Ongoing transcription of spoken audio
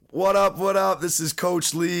What up, what up? This is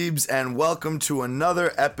Coach Liebs, and welcome to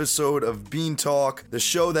another episode of Bean Talk, the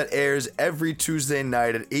show that airs every Tuesday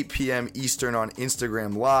night at 8 p.m. Eastern on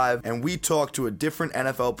Instagram Live, and we talk to a different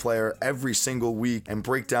NFL player every single week and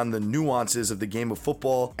break down the nuances of the game of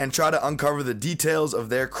football and try to uncover the details of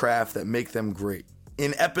their craft that make them great.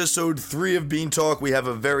 In episode 3 of Bean Talk, we have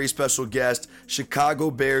a very special guest, Chicago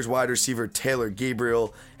Bears wide receiver Taylor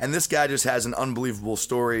Gabriel, and this guy just has an unbelievable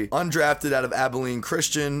story. Undrafted out of Abilene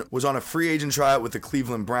Christian, was on a free agent tryout with the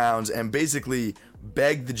Cleveland Browns, and basically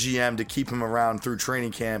begged the GM to keep him around through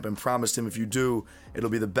training camp and promised him if you do, it'll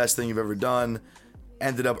be the best thing you've ever done.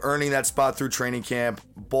 Ended up earning that spot through training camp,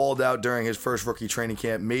 balled out during his first rookie training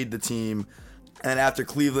camp, made the team. And after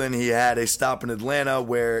Cleveland, he had a stop in Atlanta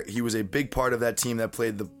where he was a big part of that team that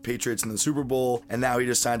played the Patriots in the Super Bowl. And now he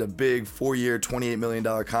just signed a big 4-year, $28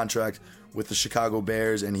 million contract with the Chicago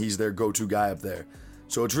Bears, and he's their go-to guy up there.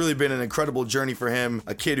 So it's really been an incredible journey for him,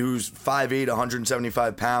 a kid who's 5'8",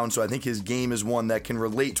 175 pounds, so I think his game is one that can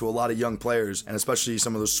relate to a lot of young players, and especially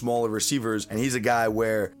some of those smaller receivers, and he's a guy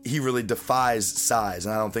where he really defies size,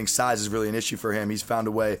 and I don't think size is really an issue for him. He's found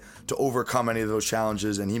a way to overcome any of those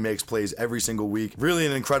challenges, and he makes plays every single week. Really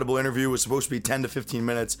an incredible interview. It was supposed to be 10 to 15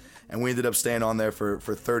 minutes, and we ended up staying on there for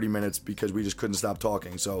 30 minutes because we just couldn't stop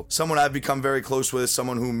talking. So someone I've become very close with,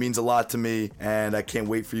 someone who means a lot to me, and I can't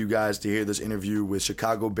wait for you guys to hear this interview with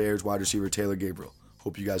Chicago Bears wide receiver Taylor Gabriel.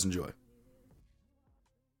 Hope you guys enjoy.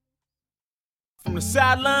 From the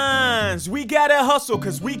sidelines, we gotta hustle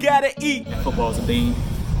because we gotta eat. Football's a bean.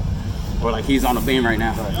 Or like he's on a bean right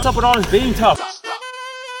now. What's up with all this bean talk?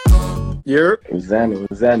 What's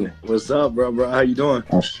happening? What's up, bro? How you doing?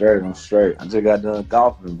 I'm straight. I just got done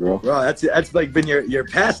golfing, bro. Bro, that's like been your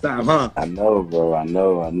pastime, huh? I know, bro. I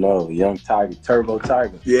know. Young Tiger, Turbo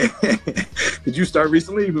Tiger. Yeah. Did you start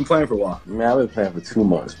recently? You've been playing for a while. Man, I've been playing for 2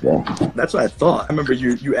 months, bro. That's what I thought. I remember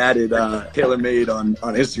you added TaylorMade on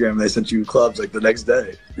Instagram, and they sent you clubs like the next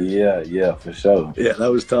day. Yeah, for sure. Yeah,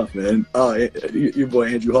 that was tough, man. Oh, your boy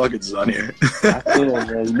Andrew Hawkins is on here. I feel,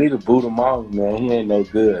 man, you need to boot him off, man. He ain't no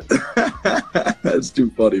good. That's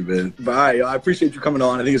too funny, man. But all right, I appreciate you coming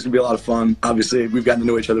on. I think it's gonna be a lot of fun. Obviously, we've gotten to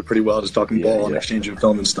know each other pretty well, just talking ball and exchanging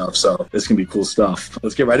film and stuff. So this can be cool stuff.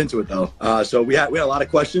 Let's get right into it, though. So we had a lot of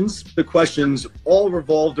questions. The questions all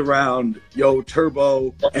revolved around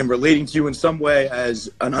Turbo and relating to you in some way as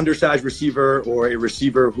an undersized receiver or a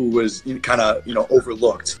receiver who was kind of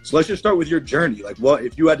overlooked. So let's just start with your journey. Like, what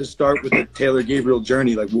if you had to start with the Taylor Gabriel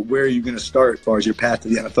journey? Like, where are you gonna start as far as your path to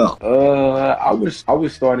the NFL? I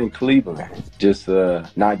was starting Cleveland. Just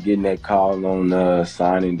not getting that call on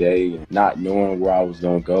signing day and not knowing where I was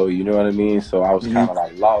going to go, you know what I mean? So I was kind of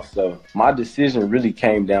like lost. So my decision really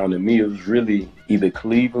came down to me. It was really either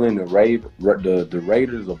Cleveland, the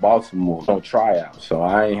Raiders, or Baltimore on tryout. So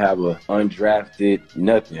I ain't have a undrafted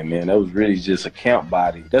nothing, man. That was really just a camp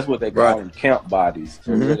body. That's what they call them, camp bodies.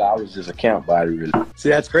 So really, I was just a camp body, really. See,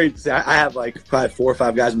 that's crazy. See, I have like probably 4 or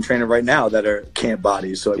 5 guys I'm training right now that are camp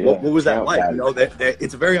bodies. So like, what was that like?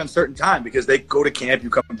 It's a very uncertain time because they go to camp, you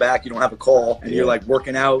come back, you don't have a call, and you're like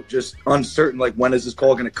working out, just uncertain. Like, when is this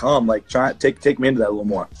call going to come? Like, take me into that a little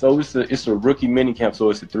more. So it's a rookie mini camp. So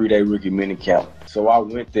it's a 3-day rookie mini camp. So I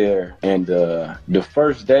went there, and the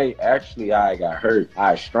first day, actually, I got hurt.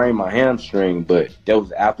 I strained my hamstring, but that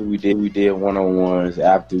was after we did one-on-ones,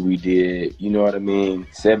 after we did,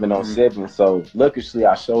 7-on-7. So luckily,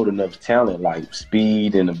 I showed enough talent, like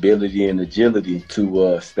speed and ability and agility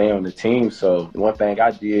to stay on the team. So one thing I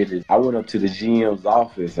did is I went up to the GM's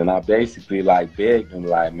office, and I basically begged him,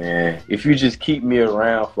 man, if you just keep me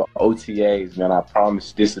around for OTAs, man, I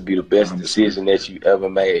promise this will be the best decision that you ever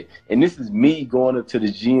made. And this is me going up to the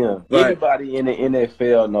GM. Right. Anybody in the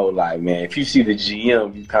NFL know, man, if you see the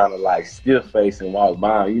GM, you kind of stiff face and walk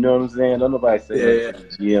by him. You know what I'm saying? Don't nobody say that to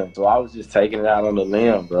the GM. So I was just taking it out on the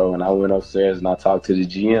limb, bro. And I went upstairs and I talked to the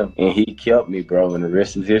GM, and he kept me, bro. And the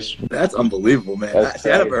rest is history. That's unbelievable, man. I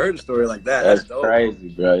never heard a story like that. That's dope. Crazy,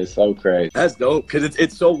 bro. It's so crazy. That's dope, because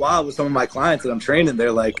it's so wild with some of my clients that I'm training.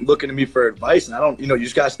 They're looking to me for advice, and I don't, you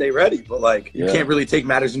just gotta stay ready. But you can't really take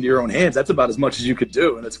matters into your own hands. That's about as much as you could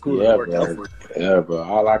do, and it's cool that it worked out for you. Yeah, bro.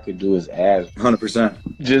 All I could do is ask. 100%.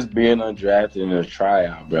 Just being undrafted in a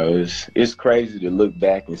tryout, bro. It's crazy to look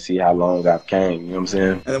back and see how long I've came. You know what I'm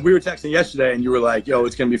saying? And then we were texting yesterday, and you were like,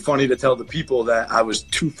 it's gonna be funny to tell the people that I was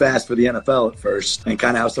too fast for the NFL at first, and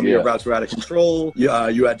kind of how some of your routes were out of control. You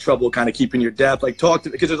had trouble kind of keeping your depth.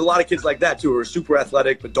 Because there's a lot of kids like that too, who are super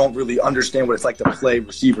athletic but don't really understand what it's like to play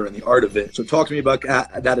receiver and the art of it. So talk to me about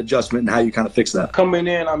that adjustment and how you kind of fix that. Coming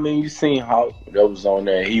in, you seen how that was on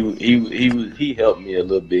there. He helped me a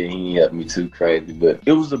little bit. He helped me too crazy, but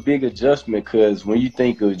it was a big adjustment because when you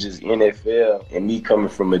think of just NFL and me coming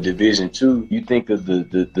from a Division II, you think of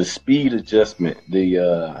the speed adjustment,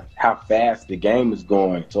 the how fast the game is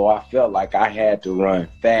going. So I felt like I had to run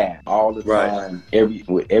fast all the time,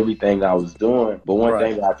 with everything I was doing. But one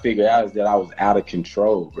thing I figured out is that I was out of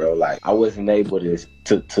control, bro. Like I wasn't able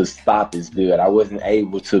to stop as good. I wasn't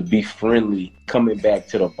able to be friendly coming back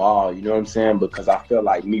to the ball, you know what I'm saying? Because I felt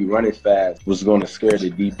like me running fast was going to scare the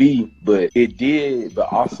DB, but it did. But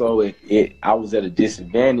also, I was at a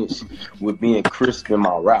disadvantage with being crisp in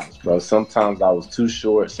my routes, bro. Sometimes I was too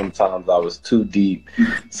short. Sometimes I was too deep.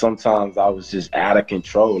 Sometimes I was just out of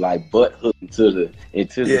control, like butt hook into the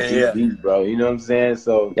DB, bro. You know what I'm saying?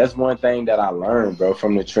 So that's one thing that I learned, bro,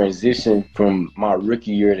 from the transition from my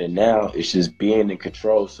rookie year to now. It's just being in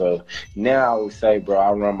control. So now I would say, bro,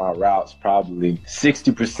 I run my routes probably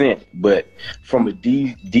 60%, but from a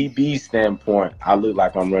DB standpoint, I look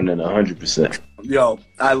like I'm running 100%. Yo,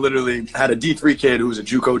 I literally had a D3 kid who was a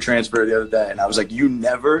JUCO transfer the other day, and I was like, you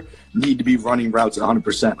never need to be running routes at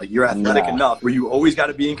 100%. Like, you're athletic enough where you always got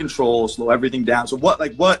to be in control, slow everything down. So what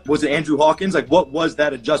was it, Andrew Hawkins? Like, what was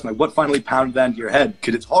that adjustment? What finally pounded that into your head?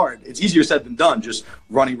 Because it's hard. It's easier said than done, just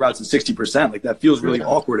running routes at 60%. Like, that feels really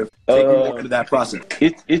awkward. Take me into that process.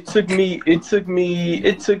 It took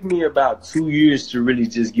me about 2 years to really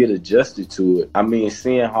just get adjusted to it. I mean,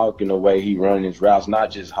 seeing Hawk in the way he running his routes, not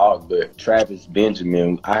just Hawk, but Travis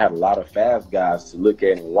Benjamin. I had a lot of fast guys to look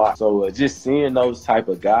at and watch. So just seeing those type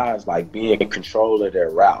of guys, like being in control of their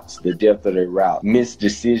routes, the depth of their route,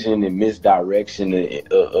 misdecision and misdirection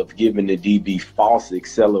of giving the DB false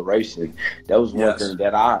acceleration. That was one thing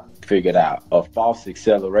that I figured out. A false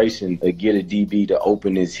acceleration to get a DB to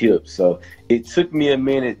open his hips. So it took me a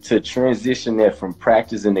minute to transition that from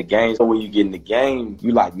practice in the game. So when you get in the game,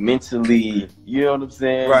 you like mentally, you know what I'm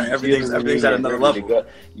saying? Right, everything's at another level.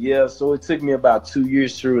 Yeah, so it took me about 2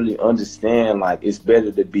 years to really understand, like, it's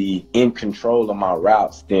better to be in control of my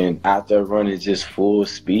routes than out there running just full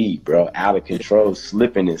speed, bro, out of control,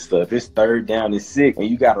 slipping and stuff. It's 3rd down and 6, and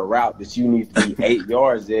you got a route that you need to be 8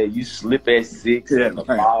 yards there. You slip at 6 and the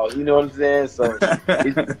ball, you know what I'm saying? So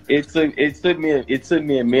it took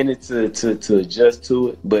me a minute to adjust to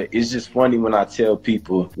it, but it's just funny when I tell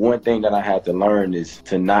people one thing that I had to learn is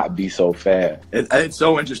to not be so fast. It's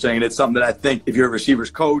so interesting, and it's something that I think if you're a receivers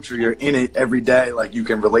coach or you're in it every day, like, you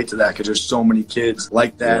can relate to that because there's so many kids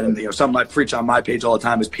like that. And something I preach on my page all the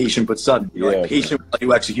time is patient but sudden. You're like patient when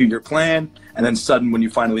you execute your plan, and then sudden when you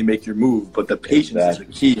finally make your move. But the patience is the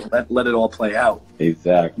key. Let it all play out.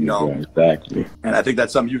 Exactly. Exactly. And I think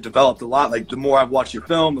that's something you've developed a lot. Like, the more I've watched your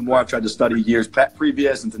film, the more I've tried to study years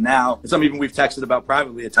previous and to now. And something even we've texted about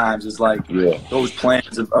privately at times is like those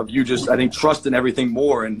plans of you just, I think, trusting everything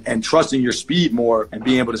more and trusting your speed more and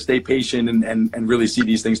being able to stay patient and really see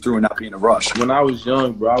these things through and not be in a rush. When I was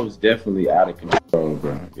young, bro, I was definitely out of control,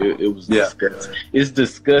 bro. It was disgusting. It's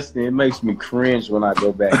disgusting. It makes me cringe when I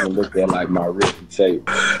go back and look at, like, my rookie tape.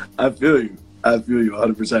 I feel you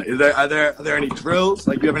 100%. Are there any drills?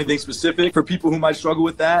 Like, do you have anything specific for people who might struggle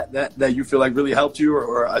with that you feel like really helped you,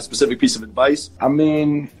 or a specific piece of advice? I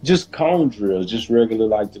mean, just cone drills, just regular,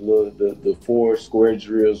 like the 4 square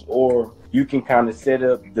drills, or you can kind of set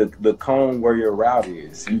up the cone where your route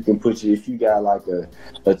is. You can put if you got like a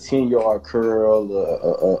 10-yard curl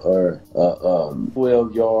or a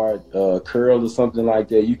 12-yard curl or something like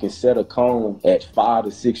that, you can set a cone at 5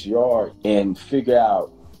 to 6 yards and figure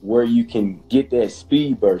out where you can get that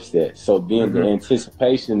speed burst at. So being the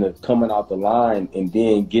anticipation of coming out the line and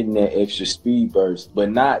then getting that extra speed burst, but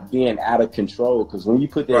not being out of control. Because when you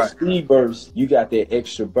put that speed burst, you got that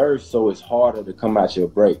extra burst, so it's harder to come out your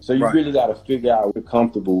break. So you really got to figure out what you're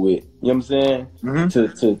comfortable with. You know what I'm saying?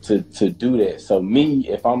 To do that. So me,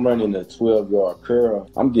 if I'm running a 12-yard curl,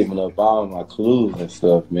 I'm giving up all my clues and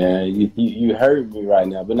stuff, man. You heard me right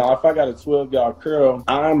now. But now if I got a 12-yard curl,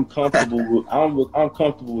 I'm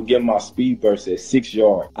comfortable with getting my speed burst at 6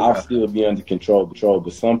 yards. I'll still be under control.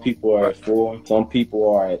 But some people are at 4, some people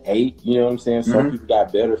are at 8. You know what I'm saying? Some people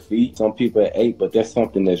got better feet, some people at 8. But that's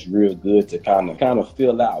something that's real good to kind of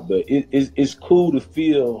feel out. But it's cool to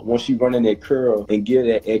feel once you run in that curl and get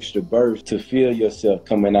that extra burst to feel yourself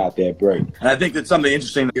coming out that break. And I think that's something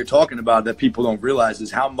interesting that you're talking about that people don't realize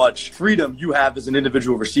is how much freedom you have as an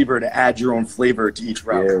individual receiver to add your own flavor to each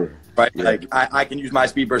route. right? Like I can use my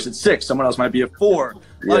speed burst at 6. Someone else might be at 4.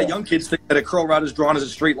 A lot of young kids think that a curl route is drawn as a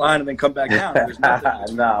straight line and then come back down. There's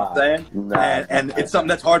nothing. And it's something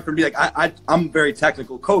that's hard for me. Like I'm a very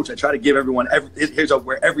technical coach. I try to give everyone here's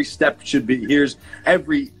where every step should be. Here's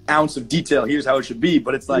every ounce of detail. Here's how it should be.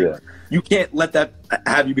 But it's like you can't let that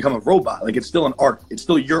have you become a robot. Like it's still an art. It's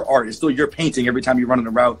still your art. It's still your painting. Every time you run in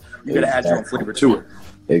a route, you got to add your own flavor to it.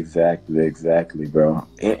 Exactly, bro.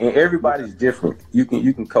 And everybody's different. You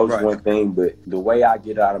can coach one thing, but the way I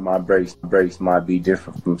get out of my breaks might be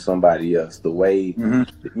different from somebody else. The way, you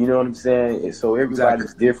know what I'm saying? And so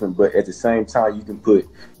everybody's different, but at the same time, you can put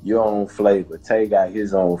your own flavor. Tay got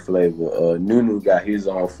his own flavor. Nunu got his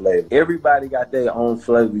own flavor. Everybody got their own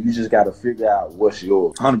flavor. You just got to figure out what's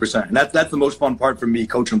yours. 100%. And that's the most fun part for me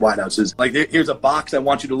coaching wideouts is like, here's a box I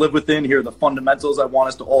want you to live within. Here are the fundamentals I want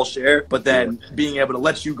us to all share. But then being able to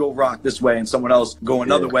let you go rock this way and someone else go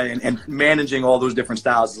another way and managing all those different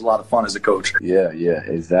styles is a lot of fun as a coach. Yeah,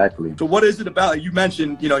 exactly. So what is it about? You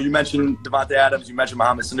mentioned Devontae Adams, you mentioned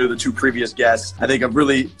Mohamed Sanu, the 2 previous guests. I think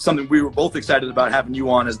something we were both excited about having you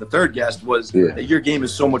on as the 3rd guest was that your game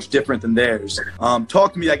is so much different than theirs.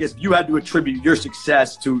 Talk to me, I guess, if you had to attribute your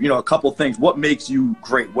success to, a couple things, what makes you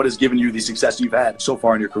great? What has given you the success you've had so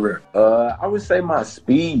far in your career? I would say my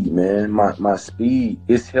speed, man. My speed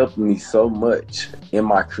is helping me so much in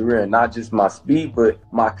my career. Not just my speed, but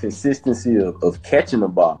my consistency of catching the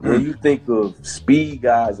ball. When you think of speed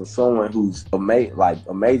guys and someone who's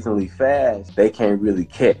amazingly fast, they can't really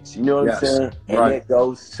catch. You know what I'm saying? And that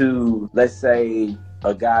goes to, let's say,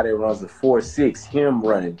 a guy that runs a 4.6, him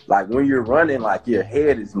running. Like when you're running, like your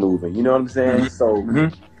head is moving. You know what I'm saying? So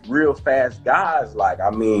real fast guys,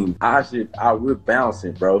 we're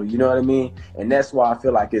bouncing, bro. You know what I mean? And that's why I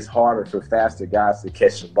feel like it's harder for faster guys to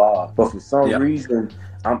catch the ball. But for some reason,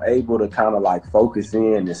 I'm able to kind of like focus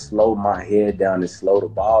in and slow my head down and slow the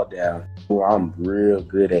ball down. I'm real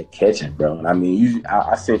good at catching, bro. And I mean,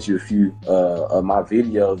 I sent you a few of my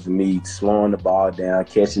videos of me slowing the ball down,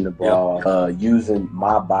 catching the ball, using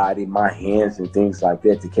my body, my hands, and things like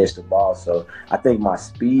that to catch the ball. So I think my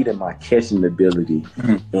speed and my catching ability,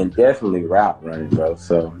 and definitely route running, bro.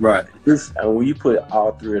 So when you put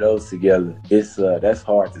all 3 of those together, it's that's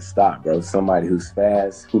hard to stop, bro. Somebody who's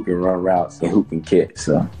fast, who can run routes, and who can catch.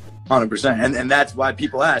 So 100%. And that's why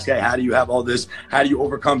people ask, hey, how do you have all this? How do you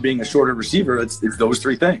overcome being a shorter receiver? It's those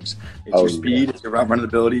 3 things. It's your speed, it's your route running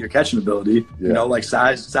ability, your catching ability. Like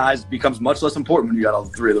size becomes much less important when you got all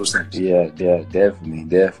 3 of those things. Yeah, definitely.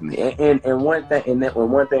 And one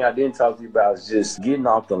thing I didn't talk to you about is just getting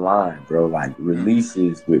off the line, bro. Like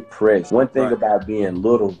releases with press. One thing about being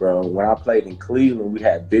little, bro, when I played in Cleveland, we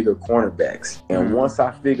had bigger cornerbacks. And once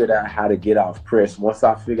I figured out how to get off press, once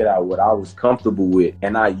I figured out what I was comfortable with,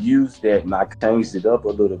 and I used that and I changed it up a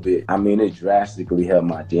little bit, I mean, it drastically helped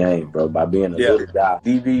my game, bro, by being a little guy.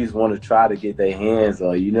 DBs want to try to get their hands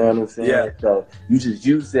on, you know what I'm saying? Yeah. So you just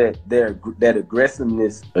use that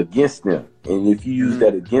aggressiveness against them. And if you use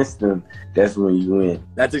that against them, that's when you win.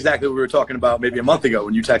 That's exactly what we were talking about maybe a month ago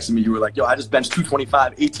when you texted me. You were like, yo, I just benched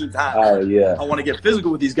 225 18 times. Oh, yeah. I want to get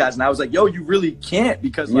physical with these guys. And I was like, yo, you really can't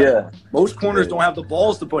because most corners don't have the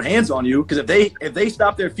balls to put hands on you. Because if they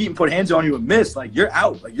stop their feet and put hands on you and miss, like you're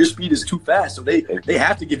out. Like your speed is too fast. So they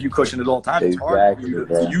have to give you cushion at all times. It's hard for you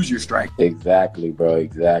to use your strength. Exactly, bro.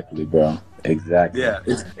 Exactly. Yeah,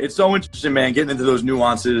 it's so interesting, man, getting into those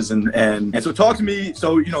nuances and so talk to me.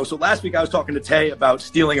 So last week I was talking to Tay about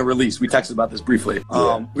stealing a release. We texted about this briefly.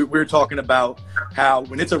 We were talking about how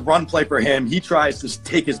when it's a run play for him, he tries to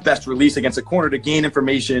take his best release against a corner to gain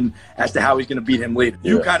information as to how he's going to beat him later.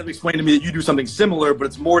 You kind of explained to me that you do something similar, but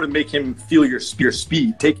it's more to make him feel your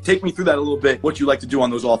speed. Take me through that a little bit. What you like to do on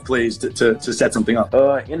those off plays to set something up.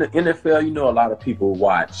 In the NFL, a lot of people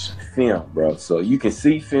watch film, bro. So you can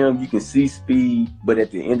see film, you can see speed, but at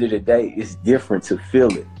the end of the day, it's different to feel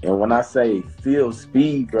it. And when I say feel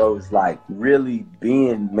speed, bro, it's like really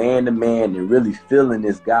being man to man and really feeling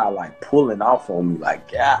this guy like pulling off on me. Like,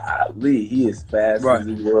 golly, he is fast as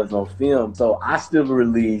he was on film. So I still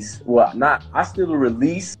release,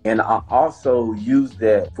 and I also use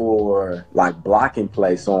that for like blocking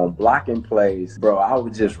plays. So on blocking plays, bro, I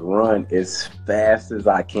would just run as fast as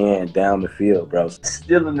I can down the field, bro.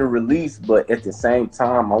 Still in the release, but at the same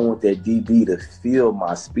time, I want that DB to feel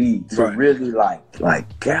my speed. So really like,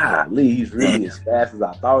 golly, he's really as fast as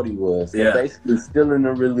I thought he was. So basically still in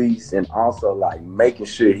the release and also like making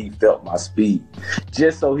sure he felt my speed.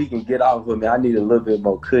 Just so he can get off of me, I need a little bit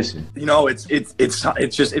more cushion.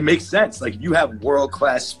 It's just, it makes sense. Like you have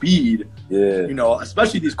world-class speed, Yeah. You know,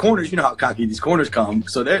 especially these corners. You know how cocky these corners come.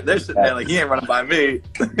 So they're sitting there like, he ain't running by me.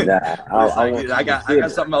 Nah, I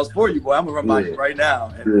got something else for you, boy. I'm gonna run by you right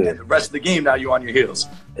now. And the rest of the game, now you're on your heels.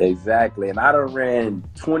 Exactly. And I done ran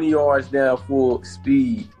 20 yards down full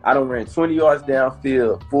speed. I done ran 20 yards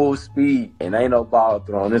downfield full speed, and ain't no ball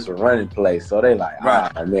thrown. It's a running play. So they like,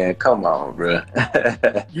 man, come on, bro.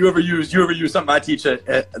 You ever use something I teach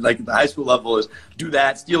at like the high school level is do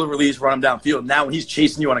that, steal a release, run him downfield. Now when he's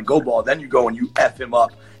chasing you on a go ball, then you go and you F him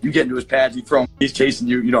up. You get into his pads, you throw him, he's chasing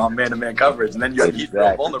you, you know, on man-to-man coverage, and then he's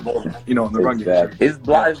real vulnerable, you know, in the run game. His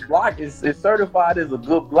block is certified as a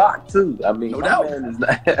good block, too. I mean, no doubt. Man is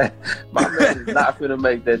not going to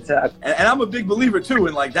make that tackle. And I'm a big believer, too,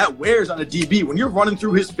 in, like, that wears on a DB. When you're running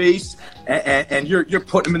through his face and you're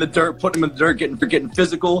putting him in the dirt, getting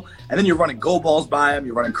physical, and then you're running go balls by him,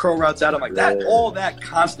 you're running curl routes at him, like that, all that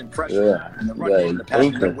constant pressure in the run game, the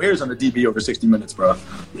pass, that wears on the DB over 60 minutes, bro.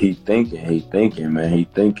 He thinking, man. He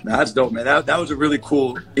thinking. Now, that's dope, man. That was a really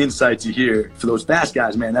cool insight to hear for those fast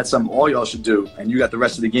guys, man. That's something all y'all should do, and you got the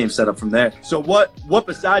rest of the game set up from there. So what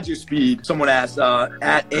besides your speed, someone asked,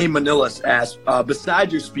 at A Manilas asked,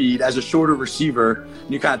 besides your speed as a shorter receiver, and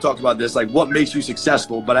you kind of talked about this, like what makes you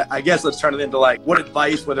successful, but I guess let's turn it into like what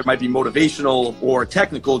advice, whether it might be motivational or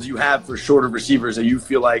technical, do you have for shorter receivers that you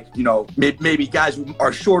feel like, you know, maybe guys who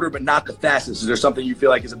are shorter but not the fastest? Is there something you feel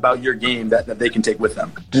like is about your game that they can take with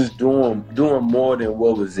them? Just doing more than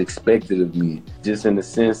what was expected of me, just in the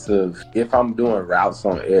sense of if I'm doing routes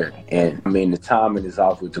on air and I mean the timing is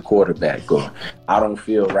off with the quarterback, or I don't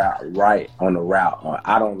feel right on the route, or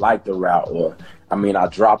I don't like the route, or I mean, I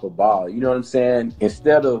drop a ball, you know what I'm saying?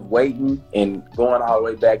 Instead of waiting and going all the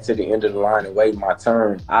way back to the end of the line and waiting my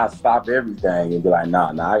turn, I stop everything and be like,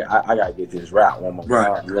 nah, I got to get this route one more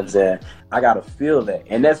time. You know what I'm saying? I got to feel that.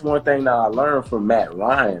 And that's one thing that I learned from Matt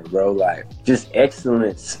Ryan, bro, like just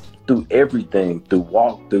excellence through everything, through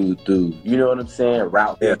walk, through, you know what I'm saying?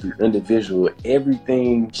 Route, through individual.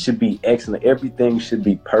 Everything should be excellent. Everything should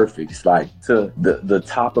be perfect. It's like to the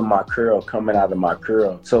top of my curl, coming out of my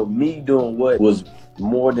curl. So me doing what was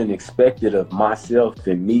more than expected of myself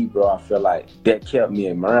and me, bro, I feel like that kept me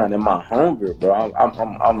in mind. And my hunger, bro,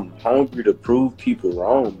 I'm hungry to prove people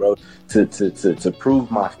wrong, bro, to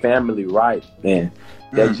prove my family right, man.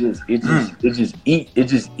 That it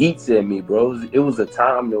just eats at me, bro. It was a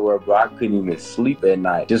time where, bro, I couldn't even sleep at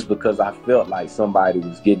night just because I felt like somebody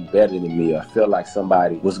was getting better than me. I felt like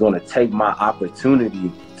somebody was going to take my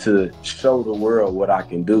opportunity to show the world what I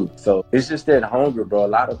can do. So it's just that hunger, bro. A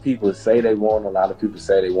lot of people say they want, a lot of people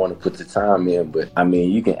say they want to put the time in, but I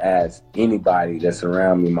mean, you can ask anybody that's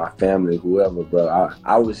around me, my family, whoever, bro.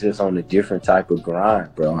 I was just on a different type of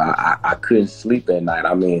grind, bro. I couldn't sleep at night.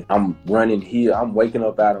 I mean, I'm running here. I'm waking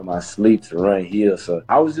up out of my sleep to run here. So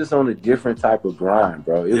I was just on a different type of grind,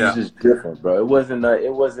 bro. It was just different, bro. It wasn't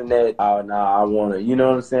that, oh, nah, I want to, you know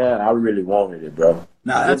what I'm saying? I really wanted it, bro.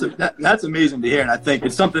 No, that's amazing to hear, and I think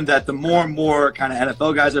it's something that the more and more kind of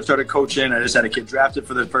NFL guys have started coaching. I just had a kid drafted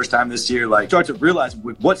for the first time this year. Like, start to realize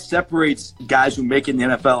what separates guys who make it in the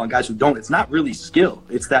NFL and guys who don't. It's not really skill.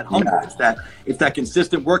 It's that hunger. It's that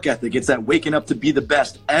consistent work ethic. It's that waking up to be the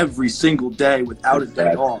best every single day without a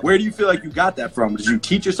day off. Where do you feel like you got that from? Did you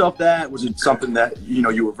teach yourself that? Was it something that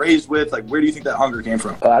you were raised with? Like, where do you think that hunger came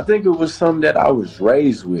from? I think it was something that I was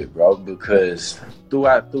raised with, bro, because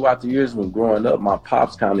throughout the years when growing up, my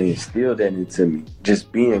pops kind of instilled that into me.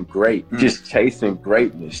 Just being great, just chasing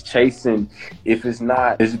greatness, chasing. If it's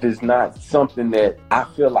not something that I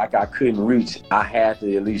feel like I couldn't reach, I had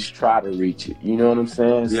to at least try to reach it. You know what I'm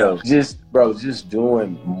saying? So just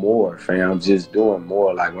doing more, fam. Just doing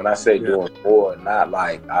more. Like when I say doing more, not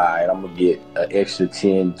like, all right, I'm gonna get an extra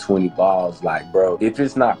 10, 20 balls. Like, bro, if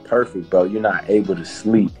it's not perfect, bro, you're not able to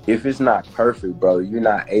sleep. If it's not perfect, bro, you're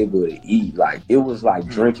not able to eat. Like, it was like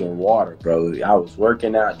drinking water, bro. I was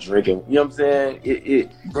working out, drinking, you know what I'm saying?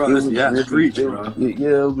 It was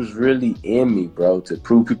really in me, bro, to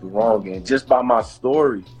prove people wrong. And just by my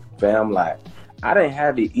story, fam, like, I didn't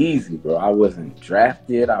have it easy, bro. I wasn't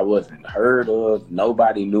drafted. I wasn't heard of.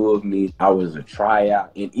 Nobody knew of me. I was a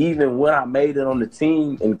tryout. And even when I made it on the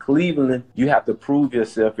team in Cleveland, you have to prove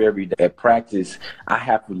yourself every day. At practice, I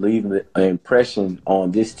have to leave an impression on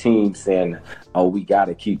this team saying, oh, we got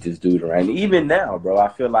to keep this dude around. And even now, bro, I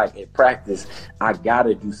feel like at practice, I got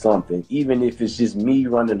to do something. Even if it's just me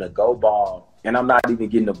running a go ball and I'm not even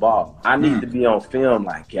getting the ball. I need to be on film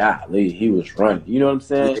like, golly, he was running. You know what I'm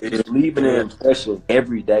saying? It's leaving an impression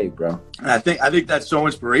every day, bro. And I think that's so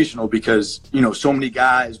inspirational because, you know, so many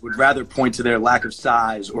guys would rather point to their lack of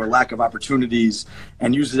size or lack of opportunities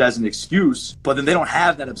and use it as an excuse, but then they don't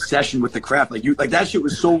have that obsession with the craft. Like that shit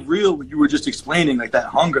was so real what you were just explaining, like that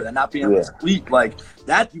hunger, that not being able to sleep, like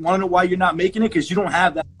that. You want to know why you're not making it? Because you don't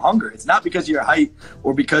have that hunger. It's not because of your height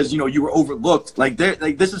or because, you know, you were overlooked. Like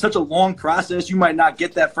this is such a long process. You might not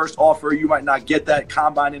get that first offer. You might not get that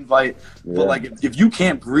combine invite. But like if you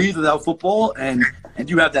can't breathe without football and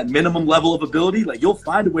you have that minimum level of ability, like you'll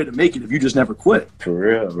find a way to make it if you just never quit. For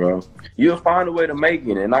real, bro. You'll find a way to make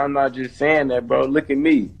it. And I'm not just saying that, bro. Look at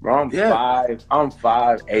me, bro. I'm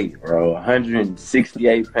 5'8", bro.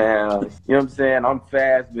 168 pounds. You know what I'm saying? I'm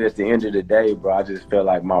fast, but at the end of the day, bro, I just feel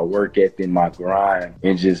like my work ethic, my grind,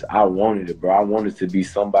 and just I wanted it, bro. I wanted to be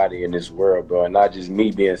somebody in this world, bro. And not just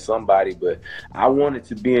me being somebody, but I wanted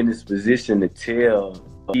to be in this position to tell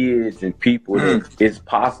kids and people that it's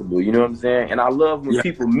possible, you know what I'm saying? And I love when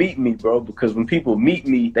people meet me, bro, because when people meet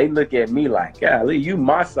me, they look at me like, golly, you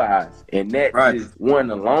my size. And that just one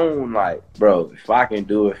alone, like, bro, if I can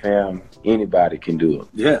do it, fam, anybody can do it.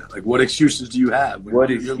 Yeah, like what excuses do you have? You're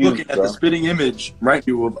looking at the spitting image, right,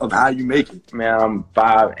 of how you make it. Man, I'm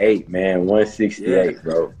 5'8", man, 168,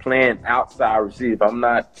 bro. Playing outside receiver. I'm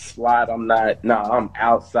not slide, I'm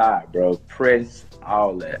outside, bro. Press,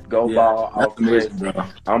 all that. Go ball, off amazing, bro.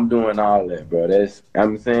 I'm doing all that, bro.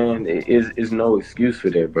 I'm saying it's no excuse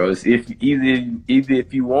for that, bro. It's either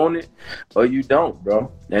if you want it or you don't,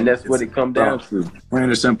 bro. And that's what it comes down to. Plain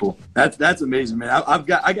and simple. That's amazing, man. I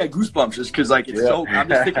got goosebumps just because like it's so. I'm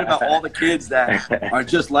just thinking about all the kids that are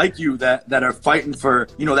just like you that are fighting for,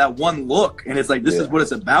 you know, that one look, and it's like this is what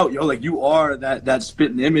it's about, yo. Like you are that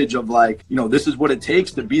spitting image of like, you know, this is what it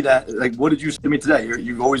takes to be that. Like what did you say to me today?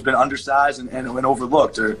 You've always been undersized and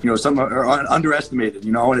overlooked, or you know, some are underestimated,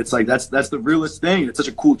 you know. And it's like that's the realest thing. It's such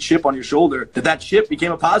a cool chip on your shoulder that chip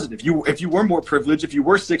became a positive. If you were more privileged, if you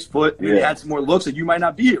were 6 foot, and you had some more looks, that you might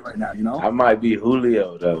not be it right now, you know. I might be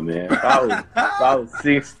Julio though, man. If I was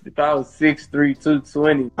 6'3",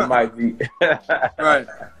 220, I might be. Right.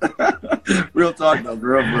 Real talk though,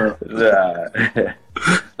 bro.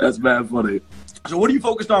 That's mad funny. So what are you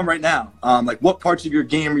focused on right now? Like what parts of your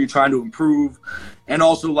game are you trying to improve? And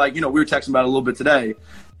also, like, you know, we were texting about it a little bit today.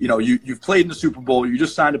 You know, you've played in the Super Bowl. You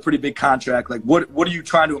just signed a pretty big contract. Like, what are you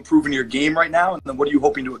trying to improve in your game right now? And then what are you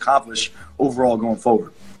hoping to accomplish overall going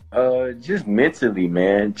forward? Just mentally,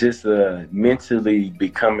 man. Just mentally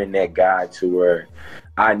becoming that guy to where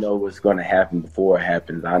I know what's going to happen before it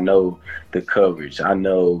happens. I know the coverage. I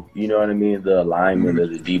know, you know what I mean, the alignment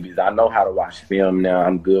of the DBs. I know how to watch film now.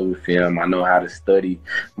 I'm good with film. I know how to study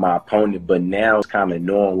my opponent. But now it's kind of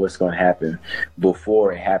knowing what's going to happen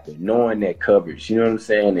before it happens, knowing that coverage, you know what I'm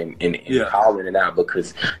saying, and calling it out,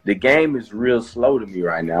 because the game is real slow to me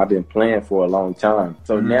right now. I've been playing for a long time.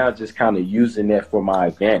 So now just kind of using that for my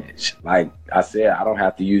advantage. Like I said, I don't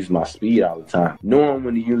have to use my speed all the time. Knowing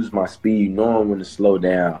when to use my speed, knowing when to slow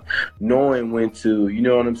down, knowing when to, you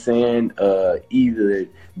know what I'm saying, either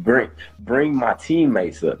bring my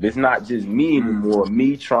teammates up. It's not just me anymore,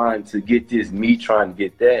 me trying to get this, me trying to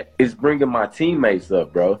get that. It's bringing my teammates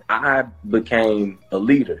up, bro. I became a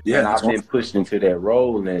leader. Yeah, and I've been pushed into that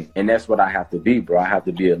role, and that's what I have to be, bro. I have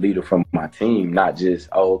to be a leader from my team, not just,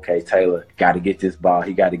 oh, okay, Taylor got to get this ball,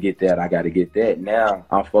 he got to get that, I got to get that. Now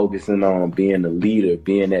I'm focusing on being a leader,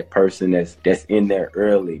 being that person that's in there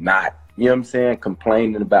early, not, you know what I'm saying,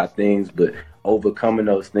 complaining about things, but overcoming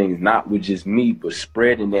those things, not with just me, but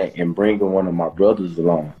spreading that and bringing one of my brothers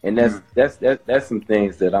along. And that's some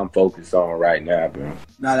things that I'm focused on right now, bro.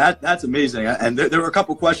 Now that's amazing. And there were a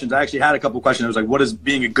couple questions. I actually had a couple questions. I was like, what does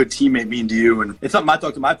being a good teammate mean to you? And it's something I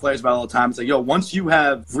talk to my players about all the time. It's like, yo, once you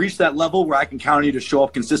have reached that level where I can count on you to show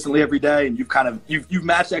up consistently every day, and you've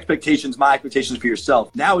matched expectations, my expectations for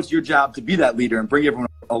yourself. Now it's your job to be that leader and bring everyone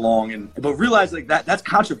along. But realize like that's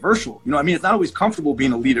controversial. You know what I mean? It's not always comfortable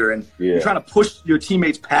being a leader, and you're trying to push your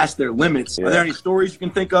teammates past their limits. Are there any stories you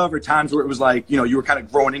can think of, or times where it was like, you know, you were kind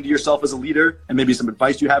of growing into yourself as a leader, and maybe some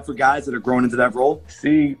advice you have for guys that are growing into that role?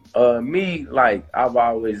 See, me, like, I've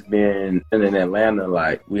always been in Atlanta,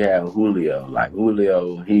 like, we had Julio. Like,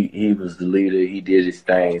 Julio, he was the leader. He did his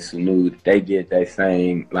thing. Sanu, they did their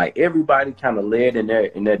thing. Like, everybody kind of led in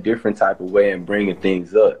their different type of way and bringing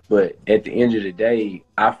things up. But at the end of the day,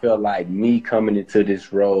 I felt like me coming into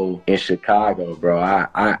this role in Chicago, bro,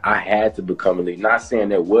 I had to become a leader. Not saying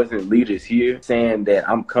there wasn't leaders here, saying that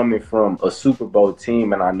I'm coming from a Super Bowl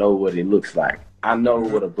team and I know what it looks like. I know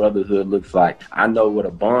what a brotherhood looks like. I know what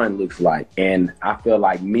a bond looks like. And I feel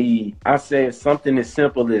like I said something as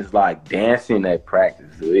simple as like dancing at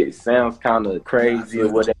practice. It sounds kind of crazy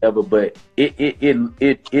or whatever, but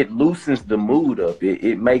it loosens the mood up.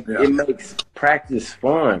 It makes practice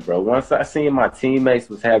fun, bro. Once I seen my teammates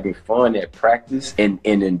was having fun at practice and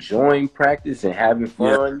enjoying practice and having fun,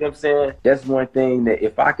 you know what I'm saying? That's one thing that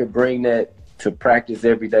if I could bring that to practice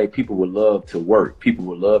every day, people would love to work. People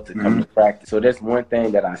would love to come to practice. So that's one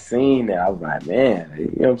thing that I seen that I was like, man, you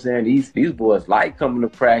know what I'm saying? These boys like coming to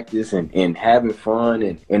practice and having fun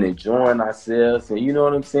and enjoying ourselves. And you know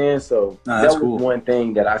what I'm saying? So that was cool. One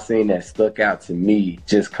thing that I seen that stuck out to me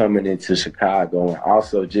just coming into Chicago. And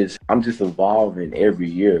also I'm just evolving every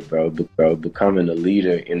year, bro, becoming a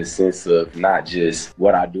leader in the sense of not just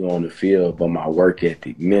what I do on the field, but my work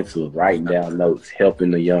ethic, mental, writing down notes,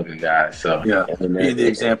 helping the younger guys. So yeah, be the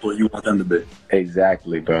example you want them to be.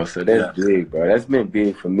 Exactly, bro. So that's big, bro. That's been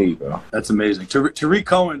big for me, bro. That's amazing. Tariq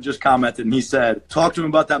Cohen just commented, and he said, talk to him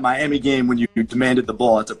about that Miami game when you demanded the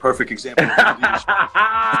ball. It's a perfect example of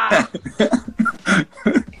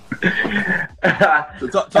so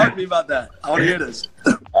talk to me about that. I want to hear this.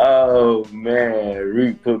 Oh, man.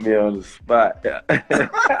 Reek put me on the spot.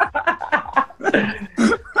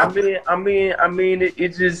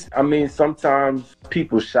 Sometimes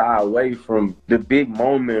people shy away from the big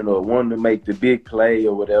moment or wanting to make the big play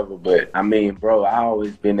or whatever. But I mean, bro, I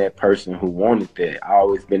always been that person who wanted that. I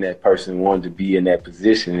always been that person who wanted to be in that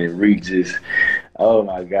position. And Reek just, oh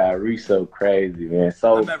my God, Reek's so crazy, man.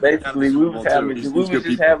 So basically, we was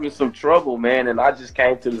just having some trouble, man. And I just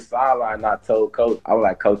came to the sideline and I told Coach, I was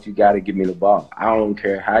like, Coach, you got to give me the ball. I don't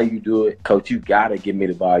care how you do it. Coach, you got to give me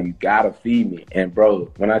the ball. You got to feed me. And, bro,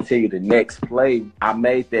 when I tell you the next play, I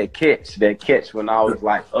made that catch when I was,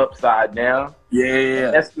 like, upside down.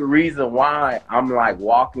 Yeah. That's the reason why I'm, like,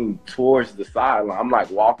 walking towards the sideline. I'm, like,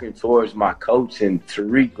 walking towards my coach and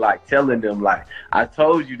Tariq, like, telling them, like, I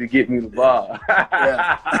told you to get me the ball.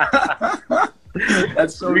 Yeah.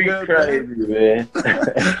 That's so good, crazy, man.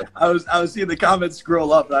 I was seeing the comments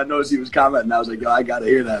scroll up, and I noticed he was commenting. And I was like, yo, I gotta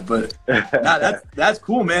hear that. But that's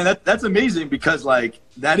cool, man. That's amazing because like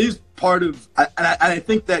that is part of, and I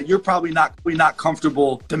think that you're probably not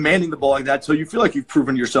comfortable demanding the ball like that. So you feel like you've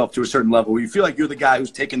proven yourself to a certain level. You feel like you're the guy who's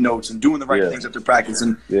taking notes and doing the right things after practice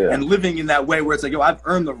and living in that way where it's like, yo, I've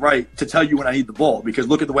earned the right to tell you when I need the ball because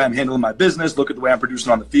look at the way I'm handling my business. Look at the way I'm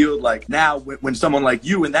producing on the field. Like now, when someone like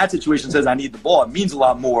you in that situation says I need the ball, it means a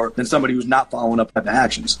lot more than somebody who's not following up on the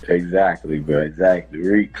actions. Exactly, bro. Exactly.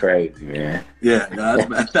 Really crazy, man. Yeah, no,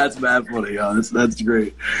 that's mad funny. That's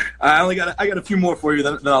great. I got a few more for you,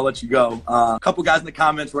 then I'll let you go. A couple guys in the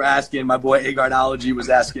comments were asking. My boy Agardology was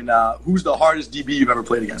asking, who's the hardest DB you've ever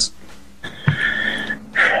played against?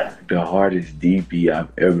 The hardest DB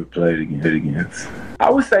I've ever played against.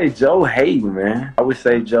 I would say Joe Hayden, man. I would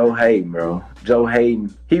say Joe Hayden, bro. Joe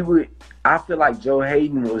Hayden. I feel like Joe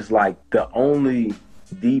Hayden was like the only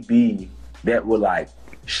DB that would like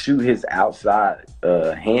shoot his outside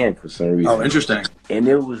hand for some reason. Oh, interesting. And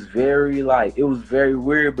it was very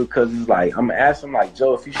weird because it's like, I'm asking him like,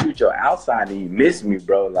 Joe, if you shoot your outside and you miss me,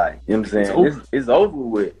 bro, like, you know what I'm saying? It's over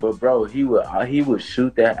with. But bro, he would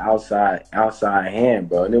shoot that outside hand,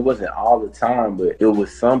 bro. And it wasn't all the time, but it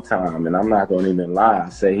was sometime. And I'm not gonna even lie. I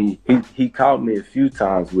say he caught me a few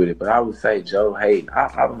times with it, but I would say Joe Hayden. I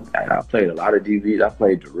played a lot of DBs. I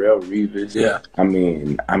played Darrell Reeves. Yeah. I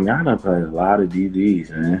mean, I done played a lot of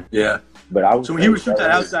DBs, man. Yeah. But so when he would shoot that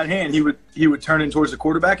outside hand, he would turn in towards the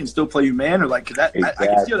quarterback and still play you man, or like that. Exactly.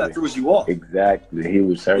 I can see how that throws you off. Exactly, he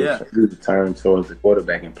would turn towards the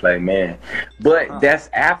quarterback and play man. But that's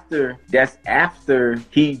after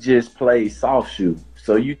he just played soft shoe.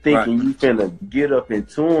 So you thinking you finna get up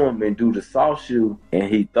into him and do the soft shoe, and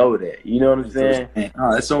he throw that. You know what I'm saying?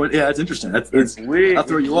 That's interesting. It's weird. I'll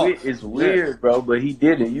throw you off. It's weird, bro. But he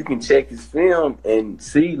didn't. You can check his film and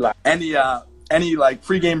see like any like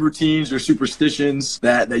pregame routines or superstitions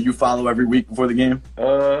that you follow every week before the game?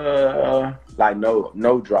 Like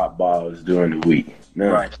no drop balls during the week. None.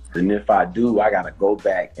 Right. And if I do, I gotta go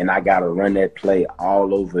back and I gotta run that play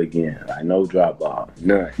all over again. Like no drop balls.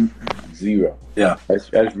 None. Zero. Yeah. That's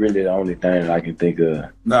really the only thing I can think of.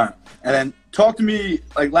 Nah. And then talk to me,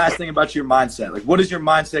 like, last thing about your mindset. Like, what is your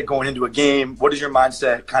mindset going into a game? What is your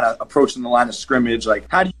mindset kind of approaching the line of scrimmage? Like,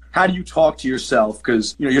 how do you talk to yourself?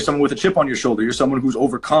 Because, you know, you're someone with a chip on your shoulder. You're someone who's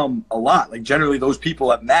overcome a lot. Like, generally, those people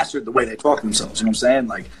have mastered the way they talk to themselves. You know what I'm saying?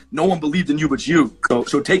 Like, no one believed in you but you.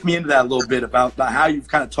 So take me into that a little bit about how you've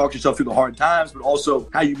kind of talked yourself through the hard times, but also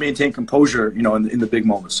how you maintain composure, you know, in the big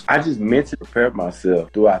moments. I just mentally prepared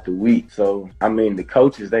myself throughout the week. So, I mean, the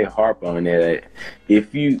coaches, they harp on that.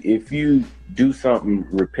 If you do something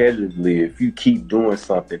repetitively, if you keep doing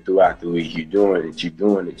something throughout the week, you're doing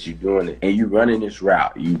it, and you're running this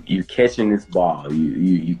route, you catching this ball,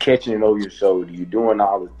 you catching it over your shoulder, you're doing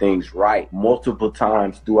all the things right multiple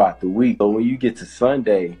times throughout the week. So when you get to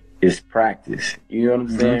Sunday, it's practice. You know what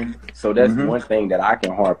I'm saying? So that's one thing that I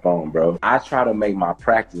can harp on, bro. I try to make my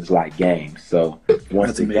practice like games. So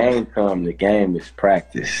once the game comes, the game is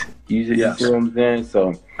practice. You see what I'm saying?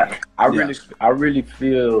 So I really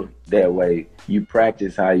feel that way. You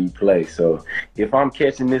practice how you play. So if I'm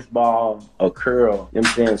catching this ball, a curl, you know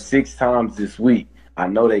what I'm saying, 6 times this week, I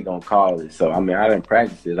know they gonna call it. So I mean, I didn't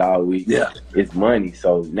practice it all week. Yeah, it's money.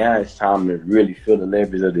 So now it's time to really feel the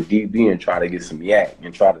leverage of the DB and try to get some yak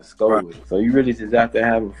and try to score with it. So you really just have to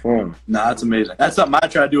have fun. Nah, that's amazing. That's something I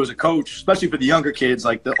try to do as a coach, especially for the younger kids.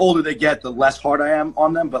 Like the older they get, the less hard I am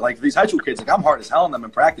on them. But like for these high school kids, like I'm hard as hell on them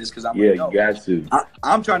in practice because I'm you got to.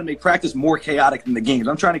 I'm trying to make practice more chaotic than the games.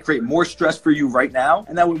 I'm trying to create more stress for you right now,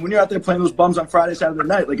 and that when you're out there playing those bums on Friday, Saturday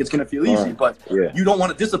night, like it's gonna feel easy. But you don't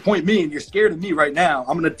want to disappoint me, and you're scared of me right now.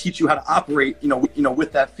 I'm gonna teach you how to operate,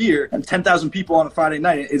 with that fear. And 10,000 people on a Friday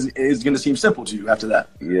night is going to seem simple to you after that.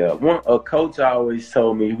 Yeah, a coach always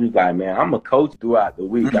told me, he was like, man, I'm a coach throughout the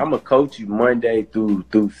week. I'm a coach you Monday through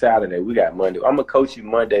Saturday. We got Monday. I'm a coach you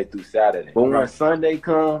Monday through Saturday. But when Sunday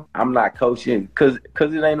come, I'm not coaching because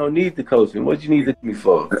it ain't no need to coach me. What you need to me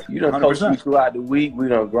for? You done 100%. Coach me throughout the week. We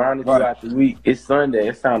done grind it throughout the week. It's Sunday.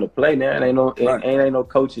 It's time to play now. It ain't no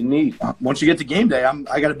coaching need. Once you get to game day,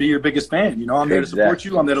 I got to be your biggest fan. I'm there to support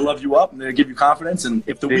you. I'm there to love you up. I'm there to give you confidence. And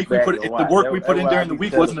if the work we put in during the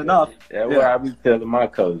week wasn't enough, that's what I be telling my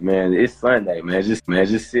coach, man. It's Sunday, man.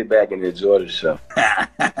 Just sit back and enjoy the show.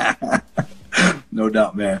 No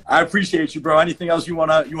doubt, man. I appreciate you, bro. Anything else you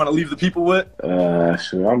wanna leave the people with?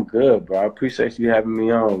 Sure, I'm good, bro. I appreciate you having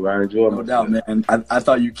me on, bro. I enjoy it. No doubt, man. I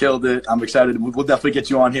thought you killed it. I'm excited. We'll definitely get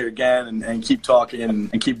you on here again and keep talking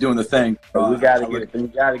and keep doing the thing. We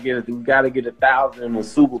gotta get 1,000 in the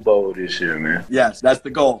Super Bowl this year, man. Yes, that's the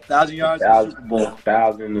goal. 1,000 yards in the Super Bowl.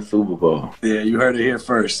 1,000 in the Super Bowl. Yeah, you heard it here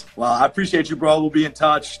first. Well, I appreciate you, bro. We'll be in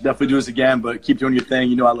touch. Definitely do this again, but keep doing your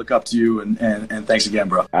thing. I look up to you and thanks again,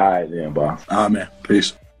 bro. All right, then, bro. Man.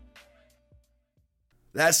 Peace.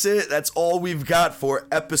 That's it. That's all we've got for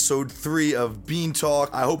episode 3 of Bean Talk.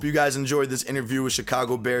 I hope you guys enjoyed this interview with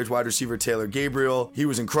Chicago Bears wide receiver Taylor Gabriel. He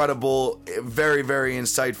was incredible, very, very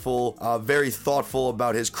insightful, very thoughtful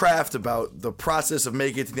about his craft, about the process of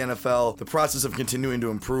making it to the NFL, the process of continuing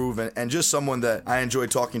to improve, and just someone that I enjoy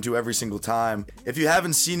talking to every single time. If you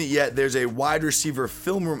haven't seen it yet, there's a wide receiver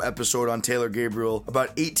film room episode on Taylor Gabriel, about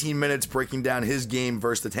 18 minutes breaking down his game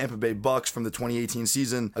versus the Tampa Bay Bucks from the 2018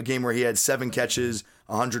 season, a game where he had 7 catches,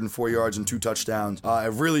 104 yards and 2 touchdowns.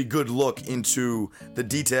 A really good look into the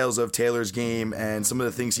details of Taylor's game and some of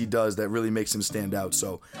the things he does that really makes him stand out.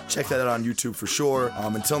 So check that out on YouTube for sure.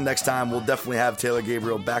 Until next time, we'll definitely have Taylor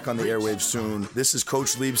Gabriel back on the airwaves soon. This is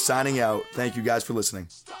Coach Lieb signing out. Thank you guys for listening.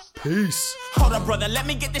 Peace. Hold up, brother, let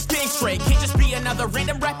me get this thing straight. Can't just be another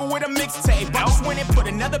random rapper with a mixtape. I just went and put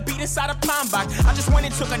another beat inside a pine box. I just went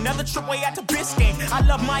and took another trip way out to Biscayne. I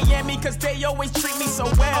love Miami cause they always treat me so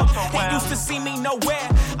well. They used to see me nowhere.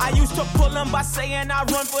 I used to pull them by saying I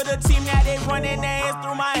run for the team. Now they running their hands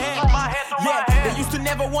through my head. They used to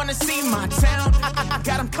never want to see my town. I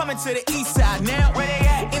got them coming to the east side now. Where they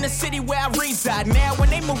at? In the city where I reside now. When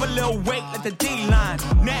they move a little weight, let the D-line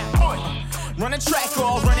now. Run a track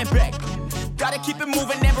or running back. Gotta keep it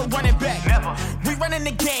moving, never running back. Never. We running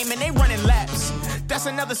the game and they running laps. That's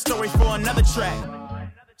another story for another track.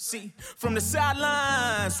 See, from the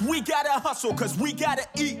sidelines, we gotta hustle cause we gotta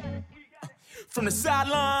eat. From the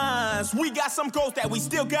sidelines, we got some goals that we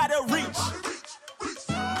still gotta reach.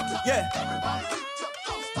 Yeah.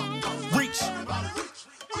 Reach.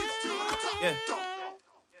 Yeah.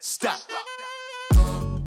 Stop.